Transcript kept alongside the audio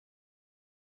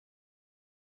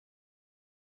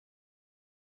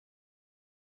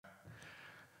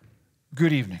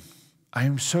Good evening. I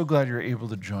am so glad you're able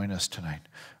to join us tonight.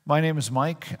 My name is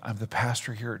Mike. I'm the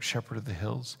pastor here at Shepherd of the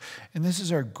Hills, and this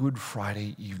is our Good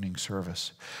Friday evening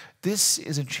service. This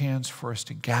is a chance for us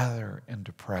to gather and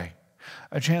to pray,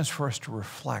 a chance for us to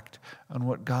reflect on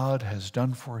what God has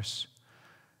done for us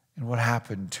and what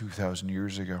happened 2,000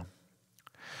 years ago.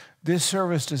 This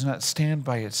service does not stand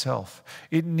by itself.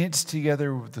 It knits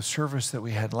together with the service that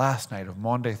we had last night of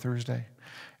Maundy Thursday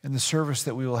and the service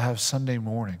that we will have Sunday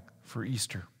morning for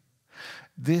Easter.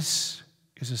 This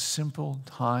is a simple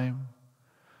time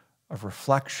of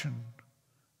reflection,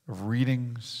 of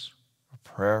readings, of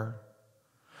prayer,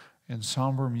 and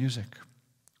somber music.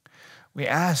 We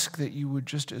ask that you would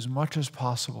just as much as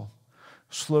possible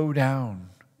slow down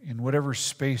in whatever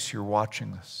space you're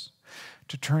watching this,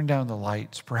 to turn down the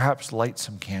lights, perhaps light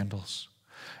some candles,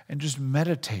 and just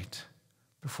meditate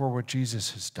before what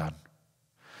Jesus has done.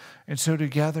 And so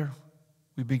together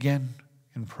we begin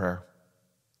in prayer.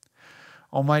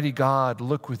 Almighty God,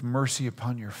 look with mercy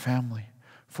upon your family,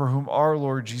 for whom our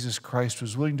Lord Jesus Christ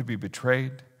was willing to be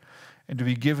betrayed and to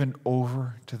be given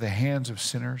over to the hands of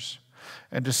sinners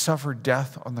and to suffer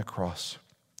death on the cross,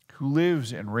 who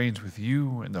lives and reigns with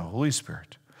you in the Holy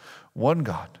Spirit, one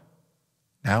God,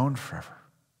 now and forever.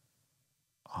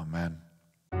 Amen.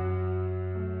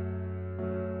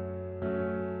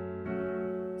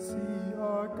 See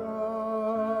our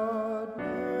God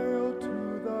nailed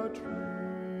to the tree.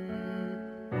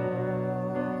 Amen.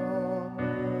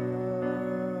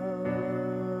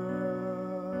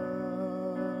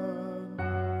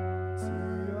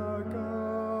 See our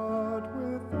God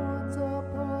with thorns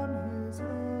upon his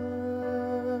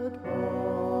head.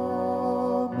 Amen.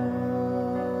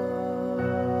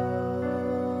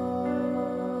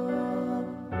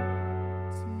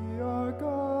 See our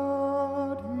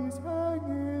God, he's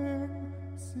hanging.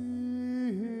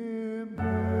 See him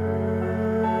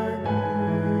hanging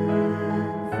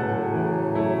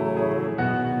for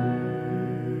me.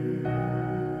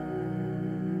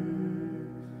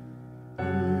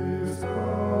 His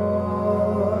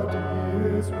body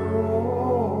is broken,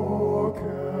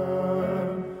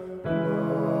 bloody,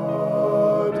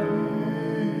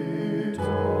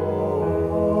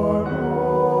 torn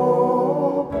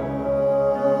open.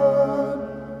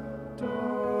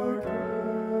 Dark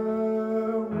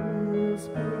hair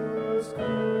whispers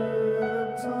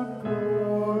crimson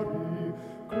glory,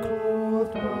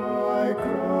 clothed by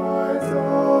cries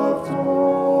of torment,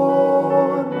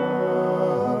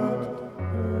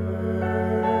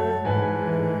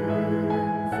 hanging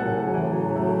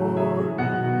for me.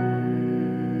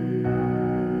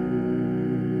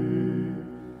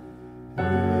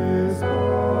 His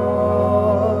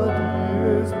body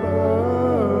is burdened,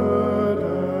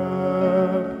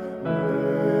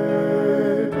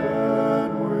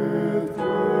 laden with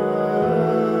dreadful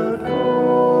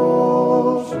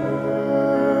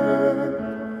shame.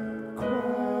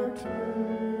 Cracked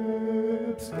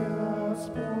lips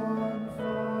gasp one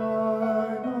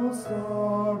final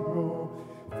sorrow.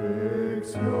 Fix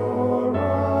your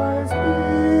eyes,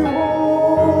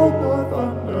 behold the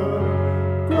thunder.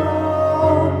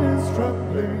 Ground is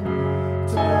trembling,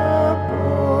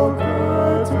 temple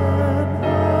curtain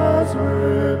has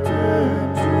written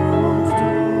to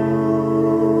do.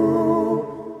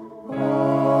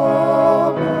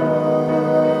 Amen.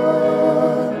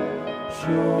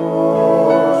 Surely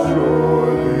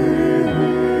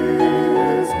he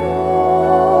is God.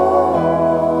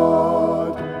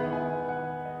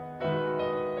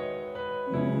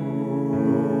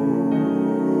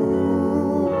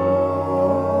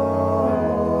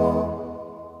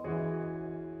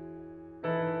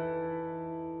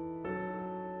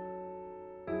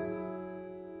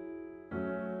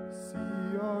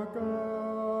 See our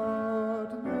God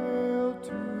nailed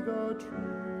to the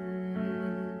tree.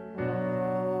 Amen.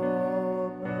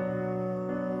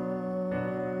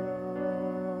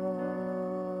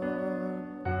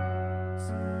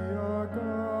 See our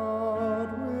God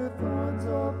with thorns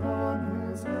upon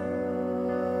his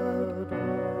head.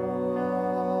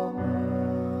 Amen.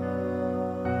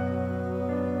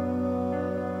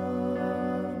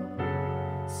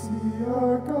 See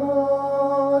our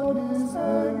God, he's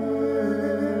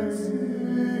hanging, see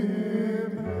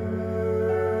him hanging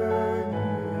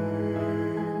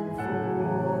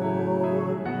for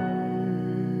me,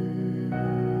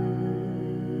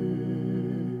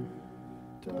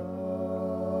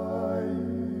 dying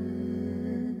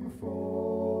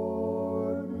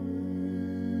for me.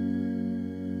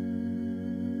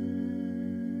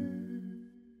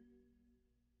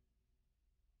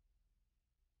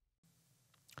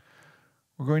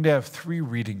 We're going to have 3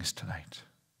 readings tonight.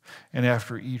 And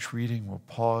after each reading, we'll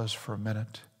pause for a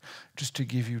minute just to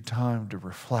give you time to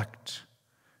reflect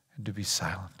and to be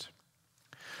silent.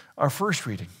 Our first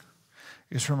reading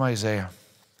is from Isaiah.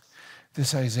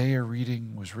 This Isaiah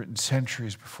reading was written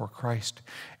centuries before Christ,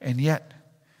 and yet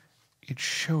it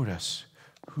showed us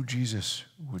who Jesus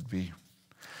would be.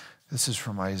 This is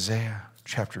from Isaiah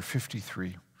chapter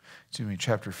 52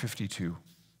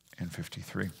 and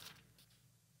 53.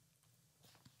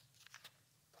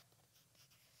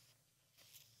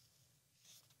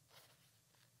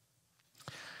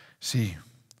 See,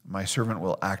 my servant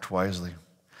will act wisely.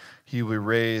 He will be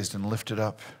raised and lifted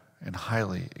up and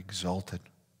highly exalted.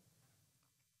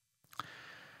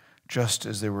 Just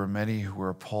as there were many who were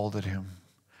appalled at him,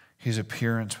 his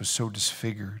appearance was so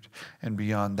disfigured and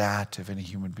beyond that of any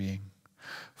human being,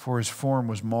 for his form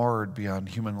was marred beyond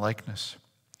human likeness.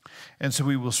 And so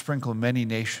he will sprinkle many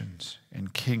nations,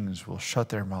 and kings will shut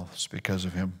their mouths because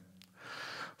of him.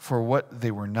 For what they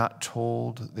were not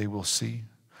told, they will see.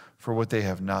 For what they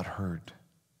have not heard,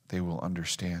 they will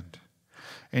understand.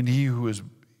 And he who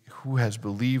has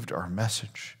believed our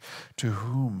message, to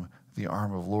whom the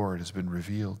arm of the Lord has been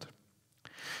revealed.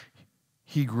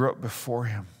 He grew up before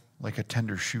him like a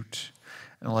tender shoot,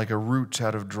 and like a root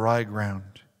out of dry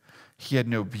ground. He had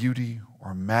no beauty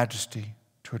or majesty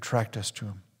to attract us to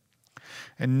him,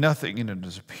 and nothing in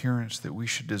his appearance that we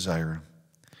should desire him.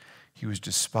 He was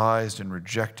despised and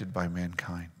rejected by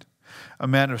mankind, a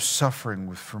man of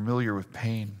suffering, familiar with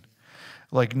pain,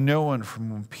 like no one from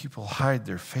whom people hide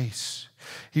their face.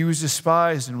 He was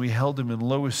despised, and we held him in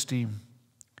low esteem.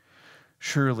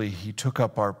 Surely he took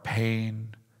up our pain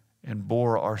and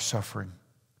bore our suffering.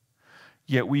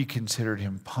 Yet we considered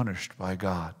him punished by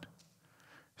God,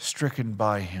 stricken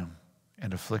by him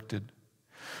and afflicted.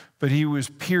 But he was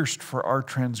pierced for our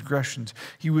transgressions.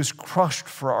 He was crushed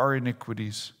for our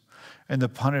iniquities. And the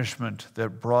punishment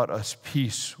that brought us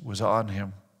peace was on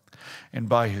him. And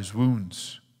by his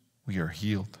wounds we are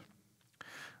healed.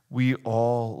 We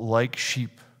all, like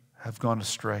sheep, have gone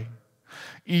astray.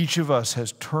 Each of us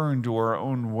has turned to our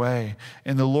own way,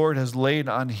 and the Lord has laid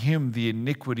on him the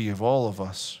iniquity of all of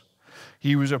us.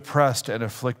 He was oppressed and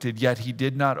afflicted, yet he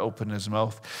did not open his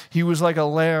mouth. He was like a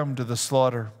lamb to the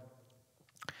slaughter,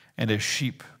 and a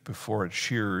sheep before its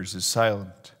shearers is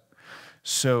silent.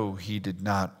 So he did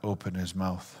not open his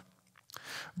mouth.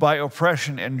 By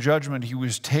oppression and judgment he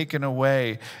was taken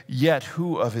away, yet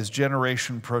who of his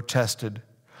generation protested?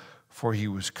 For he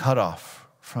was cut off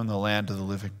from the land of the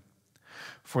living.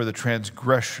 For the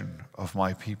transgression of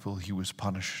my people he was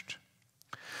punished.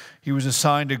 He was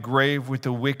assigned a grave with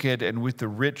the wicked and with the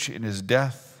rich in his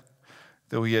death,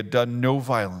 though he had done no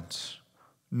violence,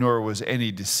 nor was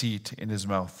any deceit in his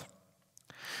mouth.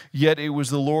 Yet it was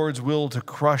the Lord's will to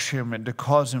crush him and to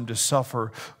cause him to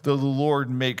suffer, though the Lord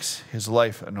makes his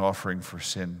life an offering for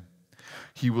sin.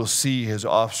 He will see his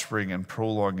offspring and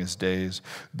prolong his days.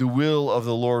 The will of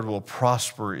the Lord will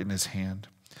prosper in his hand.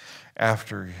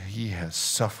 After he has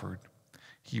suffered,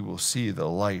 he will see the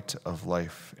light of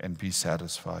life and be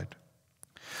satisfied.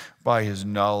 By his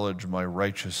knowledge, my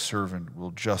righteous servant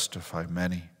will justify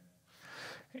many,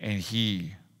 and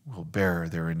he will bear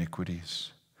their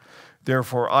iniquities.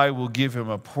 Therefore, I will give him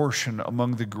a portion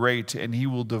among the great, and he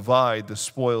will divide the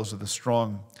spoils of the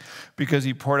strong, because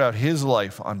he poured out his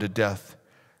life unto death,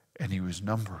 and he was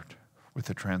numbered with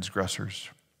the transgressors.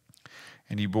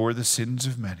 And he bore the sins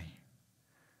of many,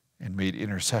 and made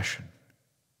intercession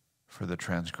for the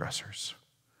transgressors.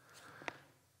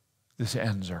 This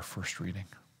ends our first reading.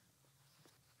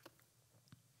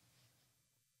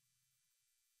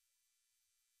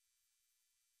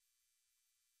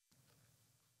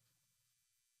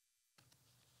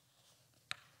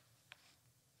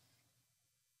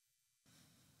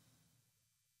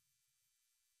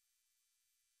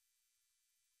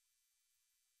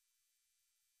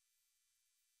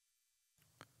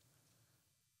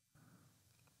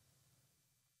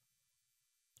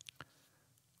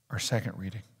 Our second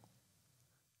reading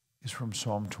is from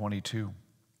Psalm 22.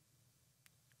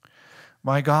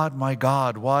 My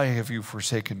God, why have you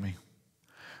forsaken me?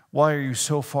 Why are you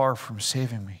so far from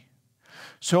saving me?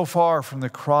 So far from the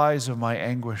cries of my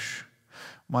anguish?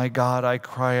 My God, I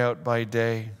cry out by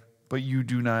day, but you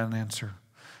do not answer.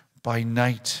 By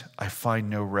night I find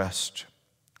no rest.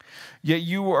 Yet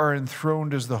you are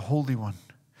enthroned as the Holy One.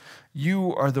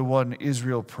 You are the one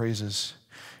Israel praises.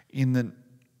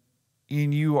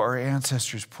 In you our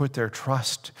ancestors put their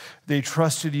trust. They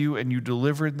trusted you and you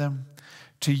delivered them.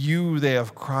 To you they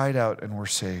have cried out and were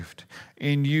saved.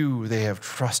 In you they have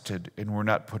trusted and were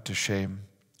not put to shame.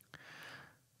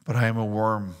 But I am a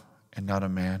worm and not a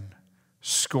man,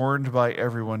 scorned by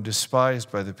everyone,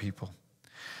 despised by the people.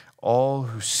 All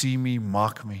who see me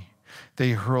mock me.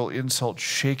 They hurl insults,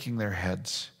 shaking their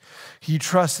heads. He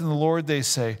trusts in the Lord, they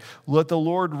say. Let the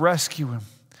Lord rescue him.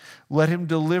 Let him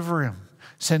deliver him,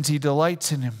 since he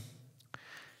delights in him.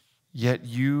 Yet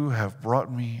you have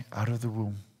brought me out of the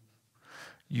womb.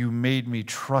 You made me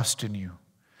trust in you,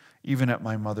 even at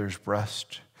my mother's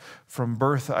breast. From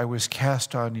birth I was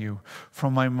cast on you.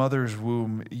 From my mother's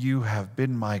womb you have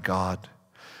been my God.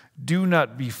 Do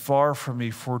not be far from me,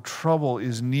 for trouble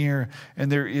is near,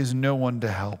 and there is no one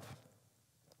to help.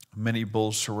 Many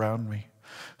bulls surround me.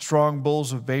 Strong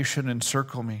bulls of Bashan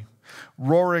encircle me.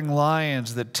 Roaring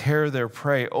lions that tear their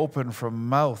prey open from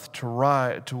mouth to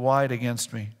wide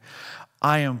against me.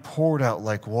 I am poured out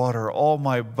like water. All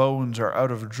my bones are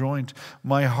out of joint.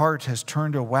 My heart has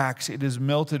turned to wax. It is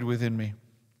melted within me.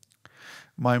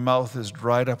 My mouth is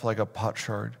dried up like a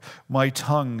potsherd. My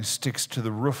tongue sticks to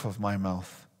the roof of my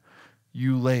mouth.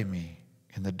 You lay me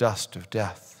in the dust of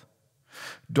death.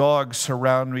 Dogs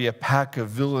surround me. A pack of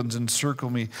villains encircle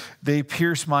me. They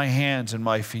pierce my hands and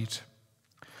my feet.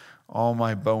 All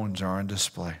my bones are on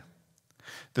display.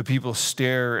 The people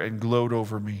stare and gloat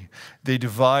over me. They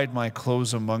divide my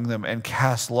clothes among them and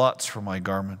cast lots for my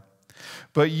garment.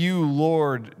 But you,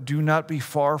 Lord, do not be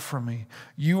far from me.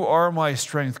 You are my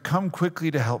strength. Come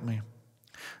quickly to help me.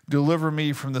 Deliver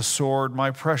me from the sword,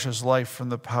 my precious life from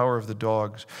the power of the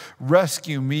dogs.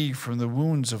 Rescue me from the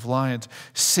wounds of lions.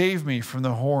 Save me from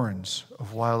the horns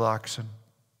of wild oxen.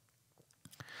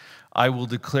 I will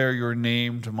declare your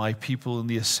name to my people in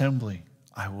the assembly.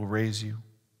 I will raise you.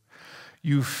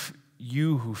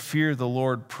 You who fear the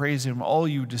Lord, praise him. All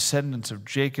you descendants of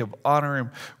Jacob, honor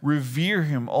him. Revere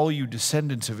him, all you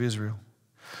descendants of Israel.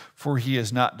 For he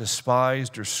has not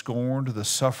despised or scorned the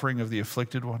suffering of the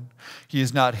afflicted one. He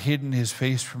has not hidden his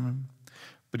face from him,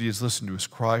 but he has listened to his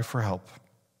cry for help.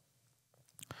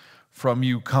 From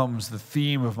you comes the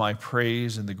theme of my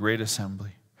praise in the great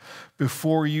assembly.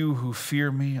 Before you who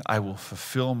fear me, I will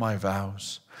fulfill my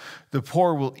vows. The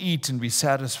poor will eat and be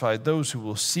satisfied. Those who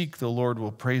will seek the Lord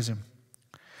will praise him.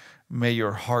 May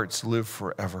your hearts live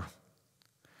forever.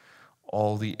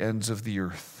 All the ends of the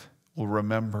earth will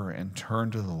remember and turn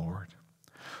to the Lord.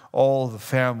 All the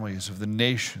families of the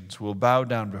nations will bow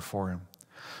down before him.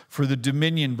 For the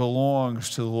dominion belongs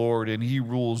to the Lord, and he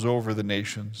rules over the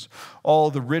nations. All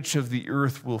the rich of the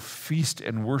earth will feast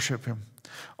and worship him.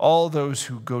 All those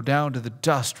who go down to the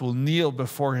dust will kneel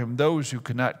before him, those who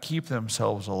cannot keep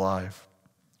themselves alive.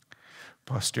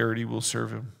 Posterity will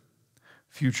serve him.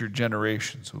 Future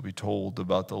generations will be told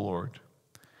about the Lord.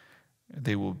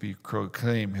 They will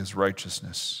proclaim his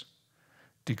righteousness,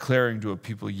 declaring to a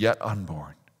people yet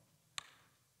unborn,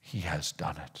 he has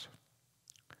done it.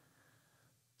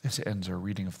 This ends our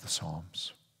reading of the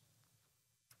Psalms.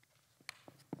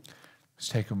 Let's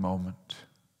take a moment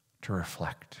to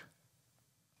reflect.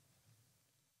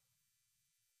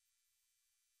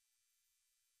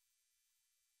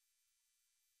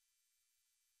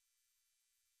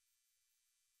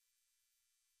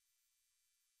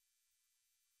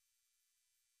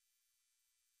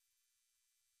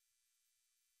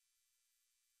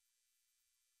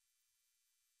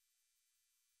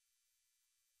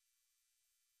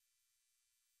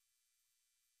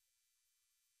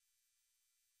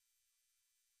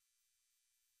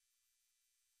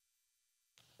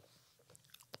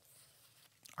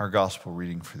 Our gospel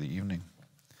reading for the evening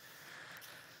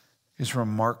is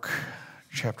from Mark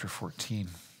chapter 14.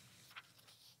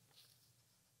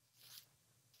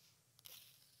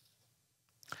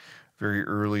 Very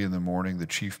early in the morning, the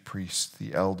chief priests,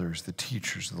 the elders, the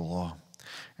teachers of the law,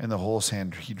 and the whole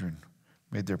Sanhedrin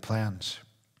made their plans.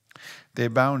 They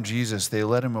bound Jesus, they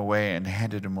led him away and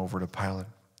handed him over to Pilate.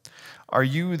 "Are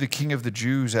you the king of the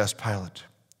Jews?" asked Pilate.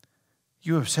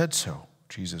 "You have said so,"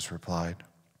 Jesus replied.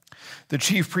 The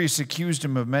chief priests accused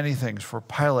him of many things, for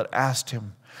Pilate asked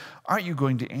him, "Aren't you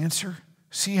going to answer?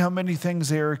 See how many things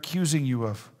they are accusing you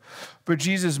of." But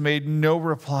Jesus made no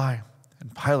reply,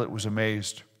 and Pilate was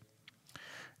amazed.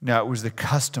 Now it was the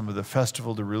custom of the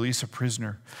festival to release a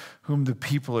prisoner whom the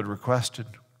people had requested.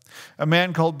 A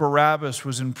man called Barabbas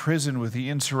was in prison with the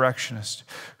insurrectionists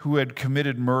who had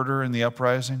committed murder in the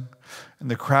uprising, and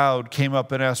the crowd came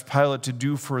up and asked Pilate to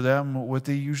do for them what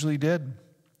they usually did.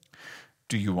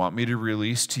 "Do you want me to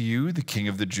release to you the king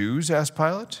of the Jews?" asked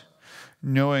Pilate,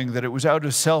 knowing that it was out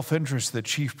of self-interest the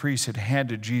chief priests had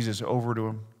handed Jesus over to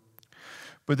him.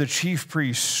 But the chief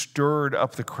priests stirred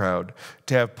up the crowd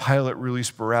to have Pilate release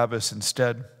Barabbas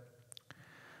instead.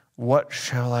 "What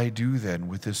shall I do then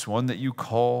with this one that you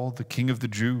call the king of the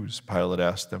Jews?" Pilate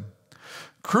asked them.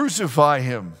 "Crucify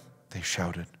him," they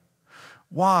shouted.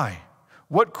 "Why?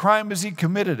 What crime has he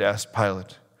committed?" asked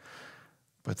Pilate.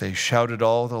 But they shouted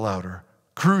all the louder,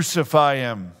 "Crucify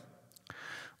him."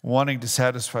 Wanting to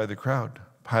satisfy the crowd,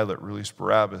 Pilate released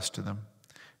Barabbas to them.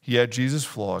 He had Jesus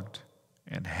flogged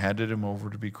and handed him over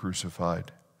to be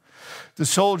crucified. The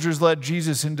soldiers led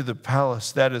Jesus into the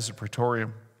palace, that is the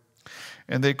praetorium,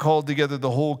 and they called together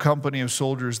the whole company of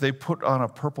soldiers. They put on a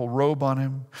purple robe on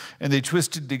him, and they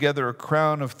twisted together a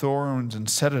crown of thorns and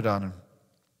set it on him.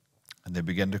 And they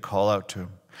began to call out to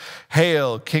him,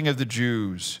 "Hail, King of the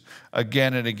Jews!"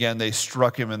 Again and again they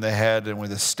struck him in the head and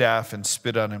with a staff and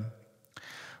spit on him.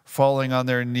 Falling on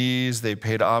their knees, they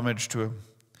paid homage to him.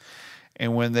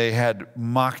 And when they had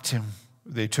mocked him,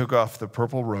 they took off the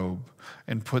purple robe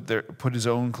and put his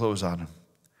own clothes on him.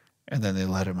 And then they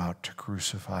led him out to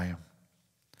crucify him.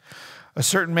 A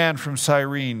certain man from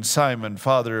Cyrene, Simon,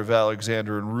 father of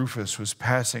Alexander and Rufus, was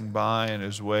passing by on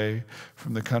his way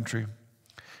from the country.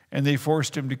 And they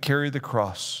forced him to carry the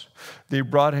cross. They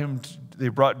brought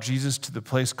Jesus to the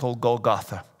place called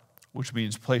Golgotha, which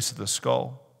means place of the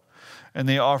skull. And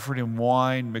they offered him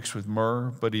wine mixed with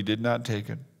myrrh, but he did not take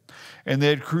it. And they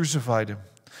had crucified him.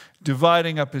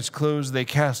 Dividing up his clothes, they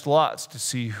cast lots to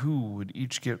see who would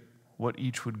each get what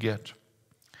each would get.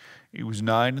 It was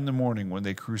 9 a.m. when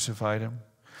they crucified him.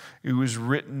 It was the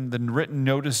written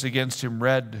notice against him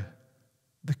read,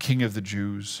 "The King of the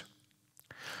Jews."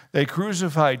 They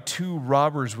crucified 2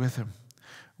 robbers with him,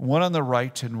 one on the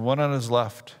right and one on his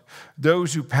left.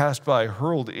 Those who passed by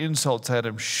hurled insults at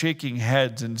him, shaking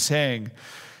heads and saying,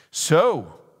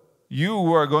 "So, you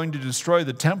who are going to destroy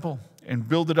the temple and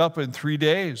build it up in 3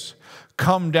 days,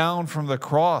 come down from the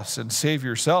cross and save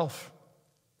yourself."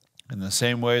 In the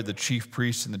same way, the chief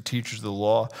priests and the teachers of the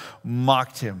law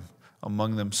mocked him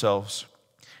among themselves.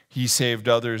 "He saved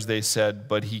others," they said,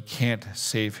 "but he can't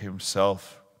save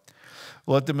himself.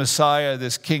 Let the Messiah,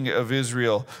 this King of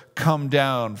Israel, come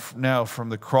down now from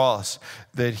the cross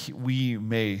that we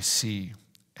may see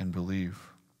and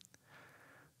believe."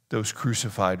 Those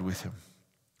crucified with him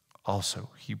also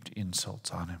heaped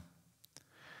insults on him.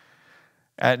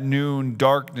 At noon,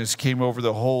 darkness came over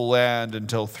the whole land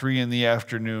until 3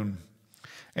 p.m.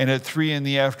 And at 3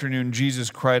 p.m, Jesus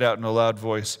cried out in a loud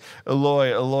voice,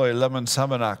 "Eloi, Eloi, lema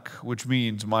sabachthani," which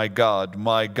means, my God,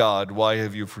 why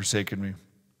have you forsaken me?"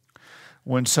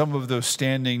 When some of those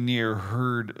standing near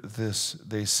heard this,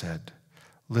 they said,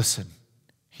 "Listen,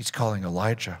 he's calling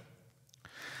Elijah."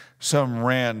 Some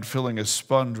ran, filling a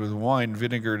sponge with wine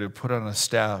vinegar to put on a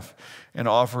staff, and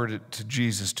offered it to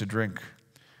Jesus to drink.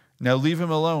 "Now leave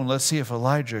him alone. Let's see if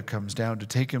Elijah comes down to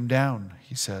take him down,"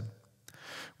 he said.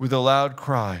 With a loud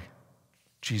cry,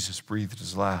 Jesus breathed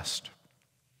his last.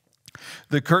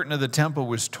 The curtain of the temple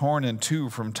was torn in 2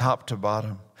 from top to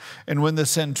bottom. And when the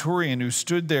centurion who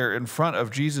stood there in front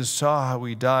of Jesus saw how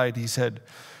he died, he said,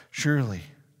 "Surely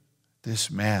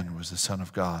this man was the Son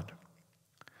of God."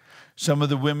 Some of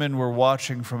the women were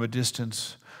watching from a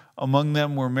distance. Among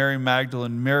them were Mary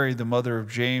Magdalene, Mary the mother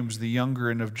of James the younger,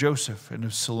 and of Joseph and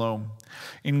of Salome.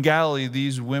 In Galilee,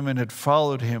 these women had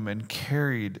followed him and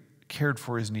cared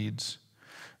for his needs.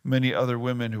 Many other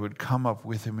women who had come up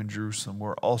with him in Jerusalem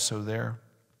were also there.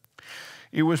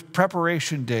 It was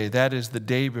preparation day, that is, the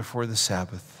day before the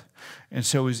Sabbath. And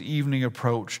so as evening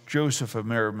approached, Joseph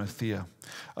of Arimathea,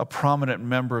 a prominent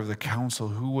member of the council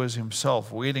who was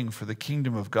himself waiting for the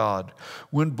kingdom of God,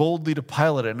 went boldly to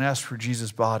Pilate and asked for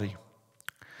Jesus' body.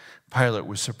 Pilate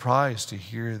was surprised to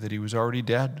hear that he was already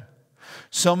dead.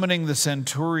 Summoning the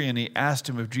centurion, he asked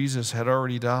him if Jesus had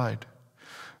already died.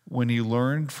 When he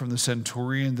learned from the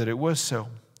centurion that it was so,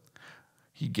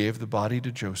 he gave the body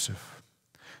to Joseph.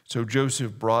 So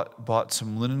Joseph bought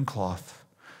some linen cloth,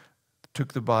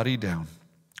 took the body down,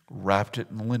 wrapped it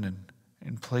in linen,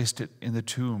 and placed it in the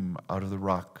tomb out of the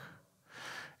rock.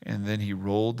 And then he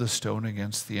rolled the stone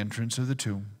against the entrance of the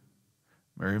tomb.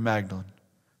 Mary Magdalene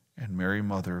and Mary,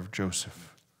 mother of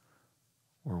Joseph,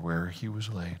 were where he was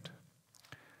laid.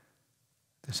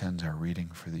 This ends our reading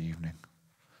for the evening.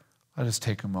 Let us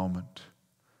take a moment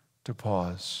to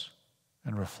pause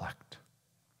and reflect.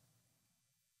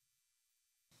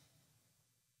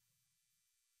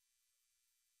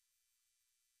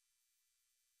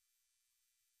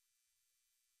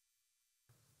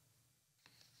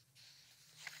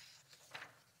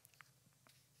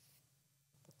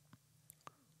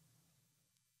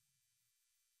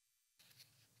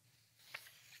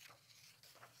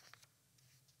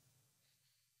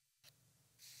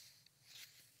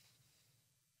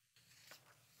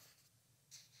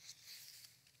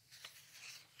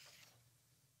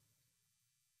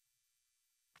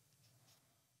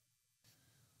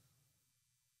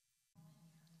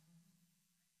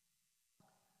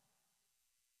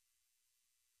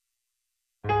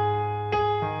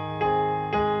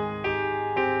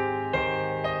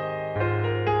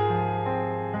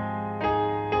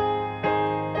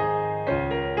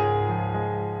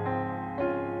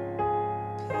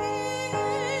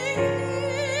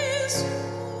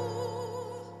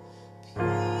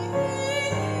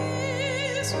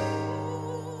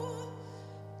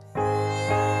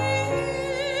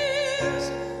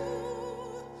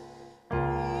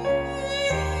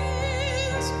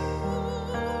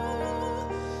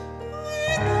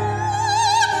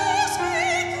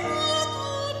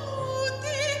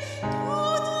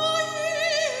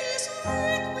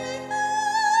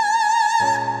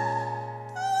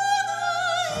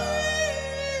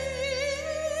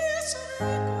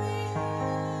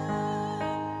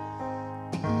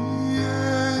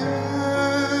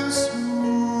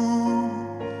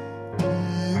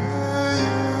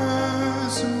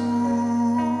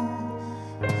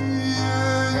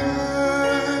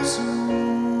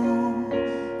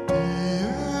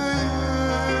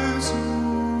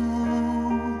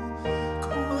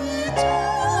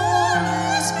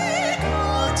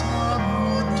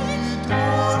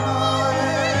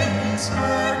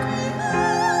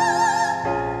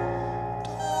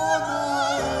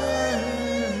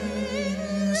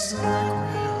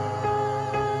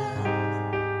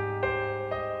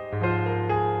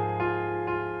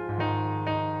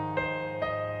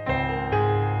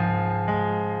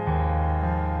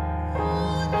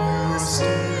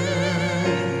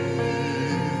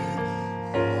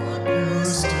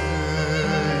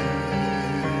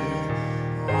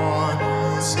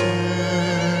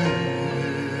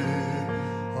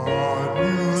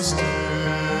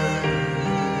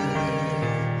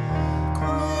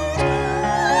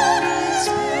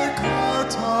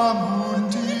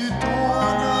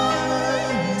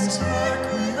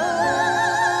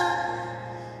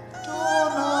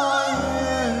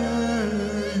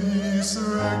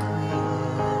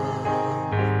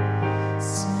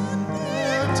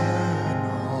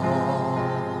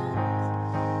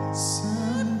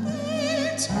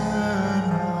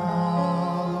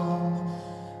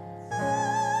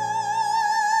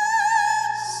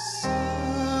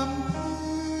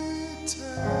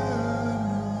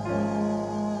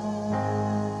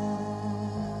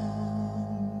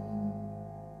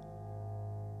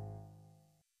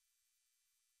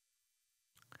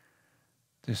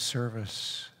 This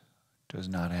service does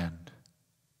not end.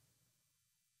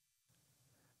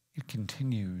 It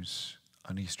continues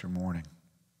on Easter morning,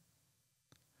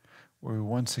 where we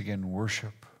once again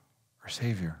worship our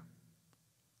Savior,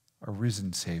 our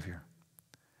risen Savior,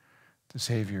 the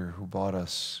Savior who bought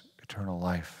us eternal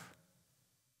life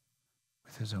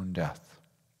with his own death.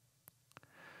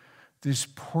 This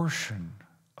portion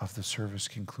of the service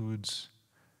concludes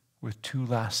with two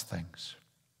last things: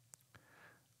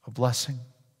 a blessing,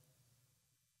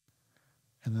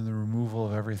 and then the removal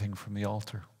of everything from the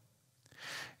altar.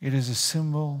 It is a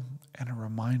symbol and a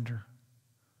reminder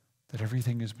that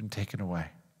everything has been taken away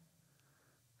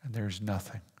and there's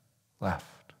nothing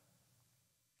left.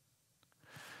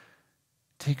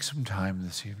 Take some time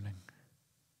this evening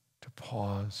to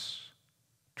pause,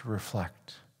 to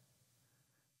reflect,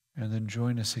 and then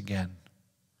join us again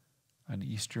on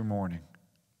Easter morning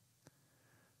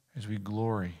as we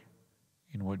glory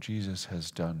in what Jesus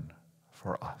has done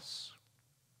for us.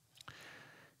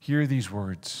 Hear these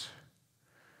words: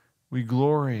 "We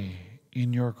glory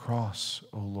in your cross,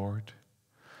 O Lord.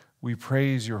 We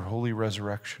praise your holy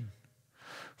resurrection.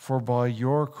 For by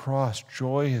your cross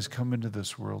joy has come into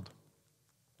this world.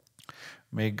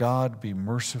 May God be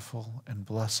merciful and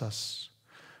bless us.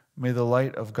 May the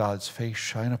light of God's face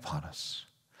shine upon us.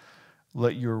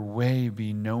 Let your way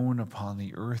be known upon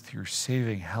the earth, your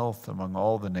saving health among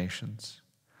all the nations.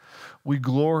 We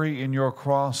glory in your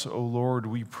cross, O Lord.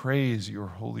 We praise your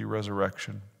holy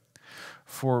resurrection.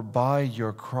 For by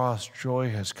your cross joy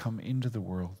has come into the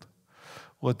world.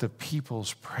 Let the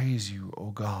peoples praise you, O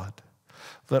God.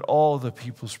 Let all the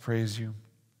peoples praise you.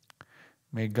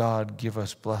 May God give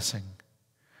us blessing.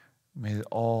 May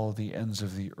all the ends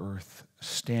of the earth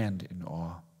stand in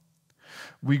awe.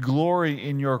 We glory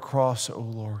in your cross, O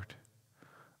Lord.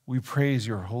 We praise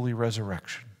your holy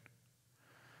resurrection.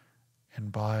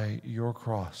 And by your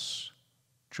cross,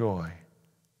 joy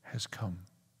has come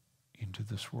into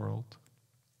this world.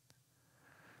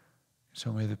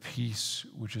 So may the peace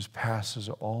which passes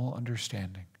all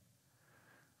understanding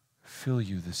fill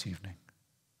you this evening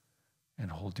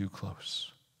and hold you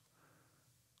close.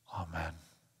 Amen.